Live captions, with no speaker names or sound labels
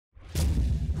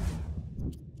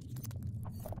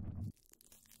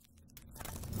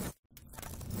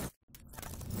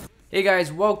Hey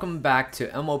guys, welcome back to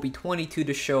MLB 22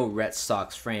 The Show Red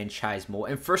Sox franchise mode.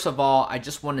 And first of all, I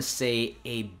just want to say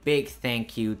a big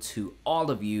thank you to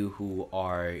all of you who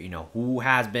are, who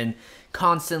has been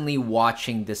constantly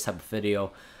watching this type of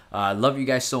video. Love you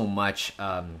guys so much.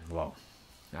 Well,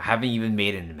 I haven't even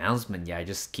made an announcement yet. I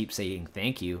just keep saying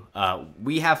thank you.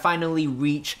 We have finally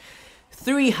reached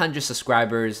 300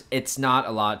 subscribers. It's not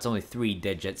a lot. It's only 3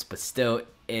 digits, but still,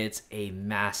 it's a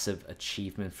massive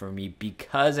achievement for me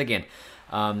because, again,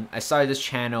 I started this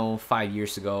channel 5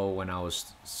 years ago when I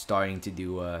was starting to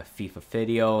do a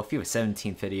FIFA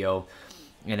 17 video,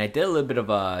 and I did a little bit of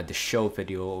the show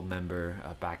video, remember,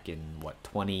 back in,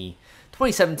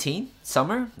 2017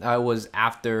 summer. I was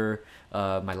after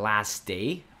my last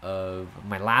day of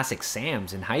my last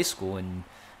exams in high school, and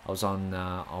I was on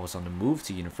the move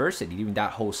to university. Even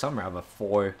that whole summer, I have a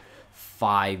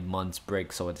 4-5 months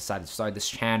break, so I decided to start this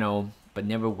channel. But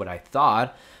never would I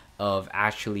thought of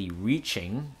actually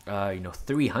reaching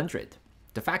 300.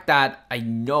 The fact that I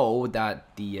know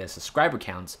that the subscriber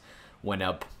counts went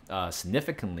up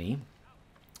significantly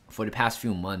for the past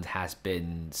few months has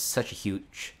been such a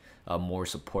huge more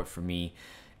support for me.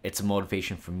 It's a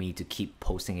motivation for me to keep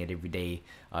posting it every day.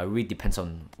 It really depends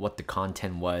on what the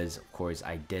content was. Of course,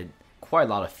 I did quite a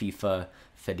lot of FIFA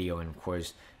video, and of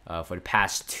course, for the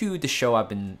past 2 the show, I've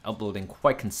been uploading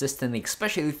quite consistently,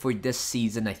 especially for this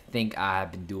season. I think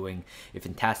I've been doing a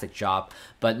fantastic job.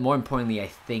 But more importantly, I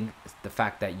think the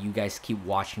fact that you guys keep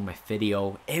watching my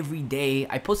video every day.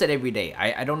 I post it every day.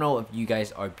 I don't know if you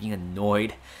guys are being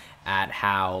annoyed at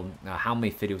how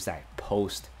many videos I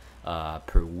post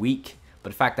per week.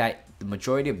 But the fact that the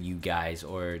majority of you guys,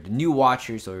 or the new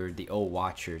watchers, or the old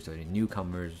watchers, or the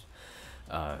newcomers,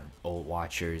 old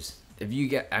watchers, if you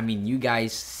get, you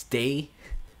guys stay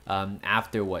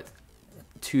after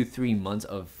 2-3 months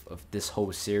of this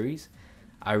whole series,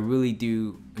 I really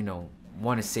do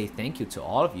want to say thank you to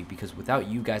all of you, because without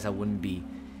you guys, I wouldn't be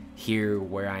here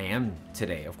where I am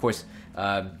today. Of course,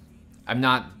 I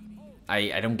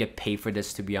don't get paid for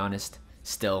this, to be honest.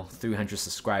 Still, 300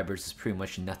 subscribers is pretty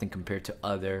much nothing compared to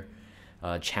other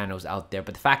channels out there.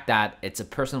 But the fact that it's a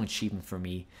personal achievement for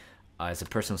me, it's a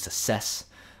personal success.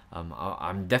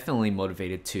 I'm definitely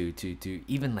motivated to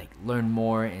even learn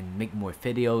more and make more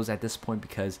videos at this point,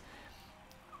 because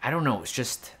I don't know, it's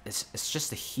just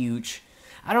a huge,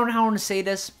 I don't know how I want to say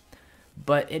this,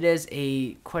 but it is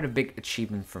quite a big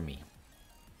achievement for me.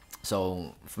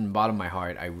 So from the bottom of my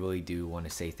heart, I really do want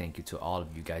to say thank you to all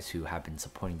of you guys who have been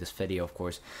supporting this video. Of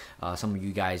course, some of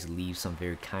you guys leave some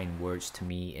very kind words to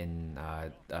me in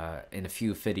a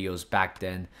few videos back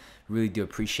then. Really do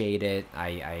appreciate it.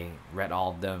 I read all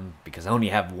of them, because I only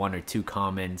have 1 or 2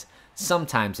 comments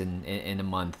sometimes in a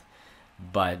month.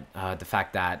 But the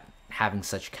fact that having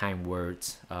such kind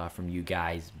words from you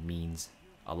guys means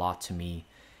a lot to me.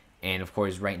 And of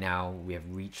course, right now we have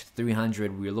reached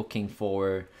 300. We're looking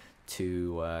forward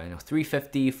to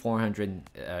 350, 400,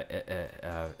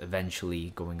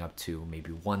 eventually going up to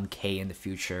maybe 1K in the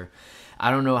future. I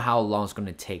don't know how long it's going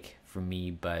to take for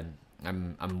me, but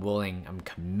I'm willing, I'm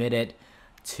committed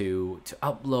to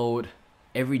upload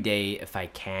every day if I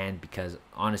can, because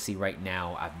honestly right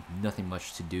now I have nothing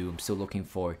much to do. I'm still looking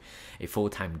for a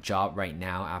full-time job right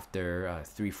now after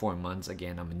 3-4 months.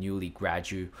 Again, I'm a newly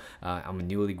graduate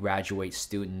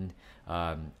student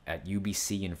at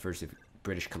UBC, University of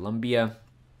British Columbia,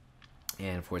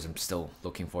 and of course I'm still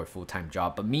looking for a full-time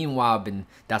job. But meanwhile,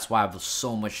 that's why I have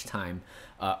so much time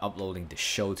uploading the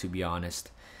show, to be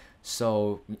honest.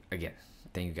 So again,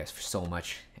 thank you guys for so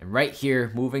much. And right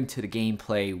here, moving to the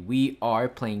gameplay, we are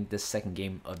playing the second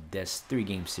game of this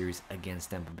 3-game series against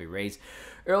Tampa Bay Rays.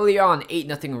 Earlier on,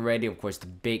 8-0 already. Of course, the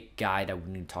big guy that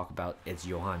we need to talk about is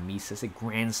Yohan Mises, a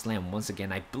grand slam once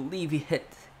again. I believe he hit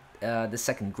the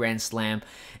second grand slam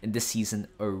in this season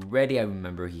already. I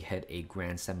remember he hit a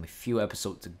grand slam a few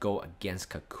episodes ago against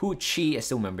Kikuchi. I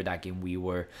still remember that game. We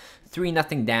were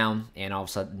 3-0 down, and all of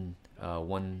a sudden,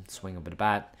 one swing of the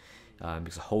bat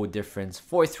makes a whole difference.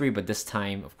 4-3, but this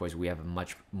time, of course, we have a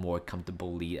much more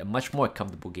comfortable lead, a much more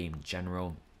comfortable game in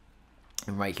general.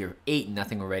 And right here,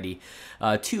 8-0 already.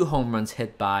 2 home runs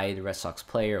hit by the Red Sox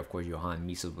player. Of course, Yohan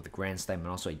Mises with a grand slam, and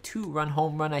also a 2-run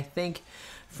home run, I think,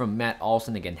 from Matt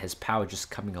Olson. Again, his power just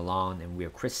coming along. And we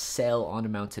have Chris Sale on the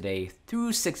mound today.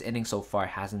 Through 6 innings so far,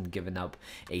 hasn't given up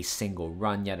a single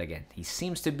run yet. Again, he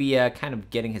seems to be kind of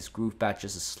getting his groove back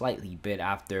just a slightly bit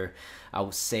after, I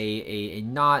would say, a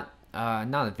not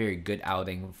a very good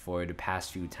outing for the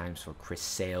past few times for Chris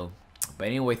Sale. But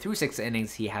anyway, through 6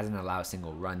 innings, he hasn't allowed a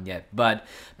single run yet. But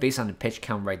based on the pitch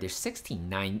count right there,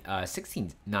 69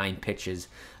 pitches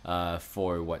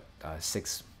for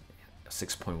 6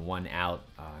 6.1 out.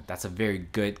 That's a very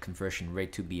good conversion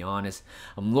rate, to be honest.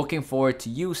 I'm looking forward to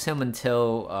use him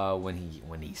until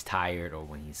when he's tired or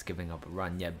when he's giving up a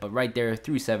run yet. But right there,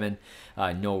 3-7,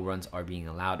 no runs are being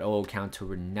allowed. 0 count to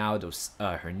Ronaldo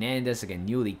Hernandez, again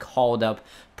newly called up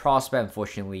prospect.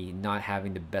 Unfortunately, not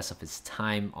having the best of his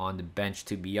time on the bench,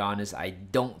 to be honest. I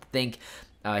don't think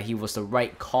he was the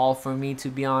right call for me, to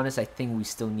be honest. I think we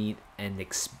still need an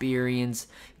experienced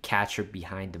catcher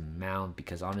behind the mound,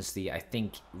 because honestly, I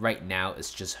think right now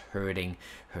it's just hurting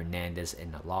Hernandez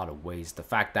in a lot of ways. The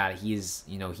fact that he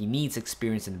needs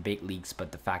experience in the big leagues,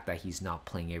 but the fact that he's not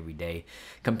playing every day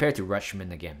compared to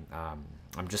Rutschman, again,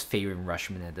 I'm just favoring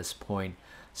Rutschman at this point.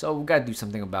 So we gotta do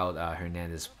something about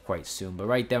Hernandez quite soon. But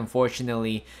right there,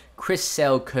 unfortunately, Chris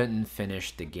Sale couldn't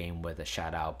finish the game with a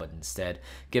shutout, but instead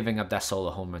giving up that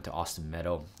solo home run to Austin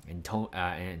Meadow,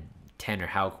 and Tanner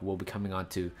Houck will be coming on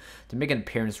to make an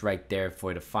appearance right there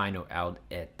for the final out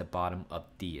at the bottom of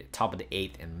the top of the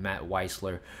 8th, and Matt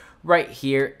Weisler right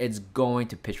here is going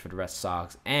to pitch for the Red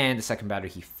Sox. And the second batter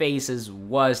he faces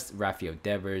was Rafael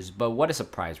Devers, but what a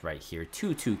surprise right here.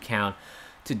 2-2 count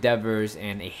to Devers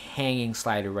and a hanging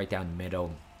slider right down the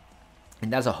middle.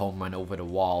 And that's a home run over the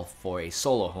wall for a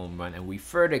solo home run. And we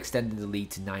further extended the lead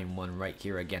to 9-1 right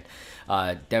here again.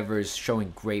 Devers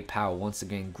showing great power once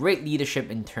again. Great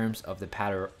leadership in terms of the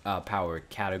power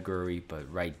category.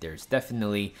 But right there's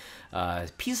definitely a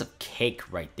piece of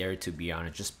cake right there, to be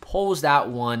honest. Just pulls that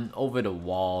one over the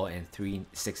wall and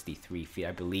 363 feet.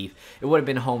 I believe it would have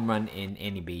been a home run in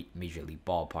any major league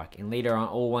ballpark. And later on,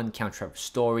 0-1 count. Trevor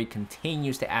Story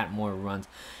continues to add more runs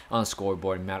on the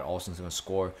scoreboard. Matt Olson's going to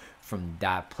score from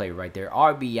that play right there.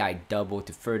 RBI double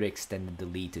to further extend the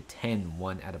lead to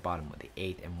 10-1 at the bottom of the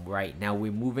 8th. And right now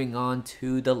we're moving on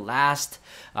to the last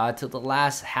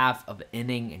half of the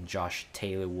inning, and Josh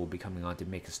Taylor will be coming on to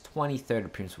make his 23rd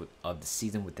appearance of the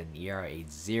season with an ERA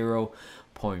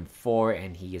 0.4,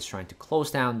 and he is trying to close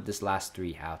down this last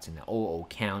 3 outs in the 0-0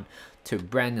 count to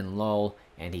Brandon Lowe,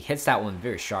 and he hits that one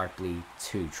very sharply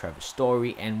to Trevor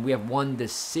Story, and we have won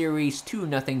this series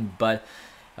 2-0. But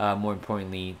more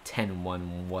importantly,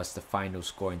 10-1 was the final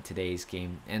score in today's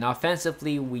game. And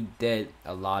offensively, we did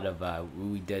a lot of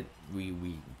we did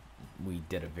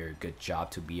a very good job,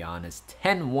 to be honest.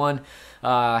 10-1,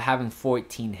 having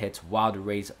 14 hits, while the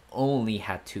Rays only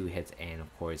had 2 hits. And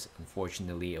of course,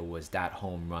 unfortunately, it was that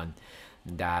home run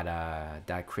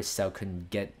that Chris Sale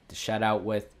couldn't get the shutout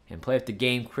with. And play of the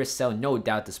game, Chris Sale, no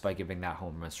doubt, despite giving that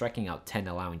home run, striking out 10,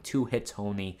 allowing 2 hits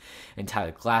only. And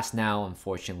Tyler Glasnow,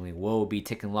 unfortunately, will be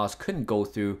taking loss. Couldn't go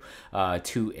through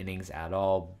 2 innings at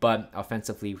all. But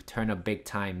offensively, turned up big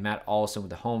time. Matt Olson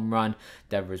with a home run,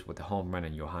 Devers with a home run,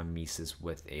 and Johan Mises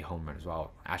with a home run as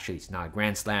well. Actually, it's not a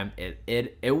grand slam.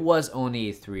 It was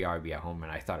only a 3 RBI home run.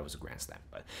 I thought it was a grand slam.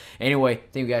 But anyway,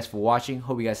 thank you guys for watching.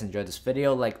 Hope you guys enjoyed this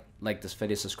video. Like this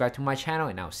video, subscribe to my channel,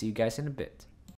 and I'll see you guys in a bit.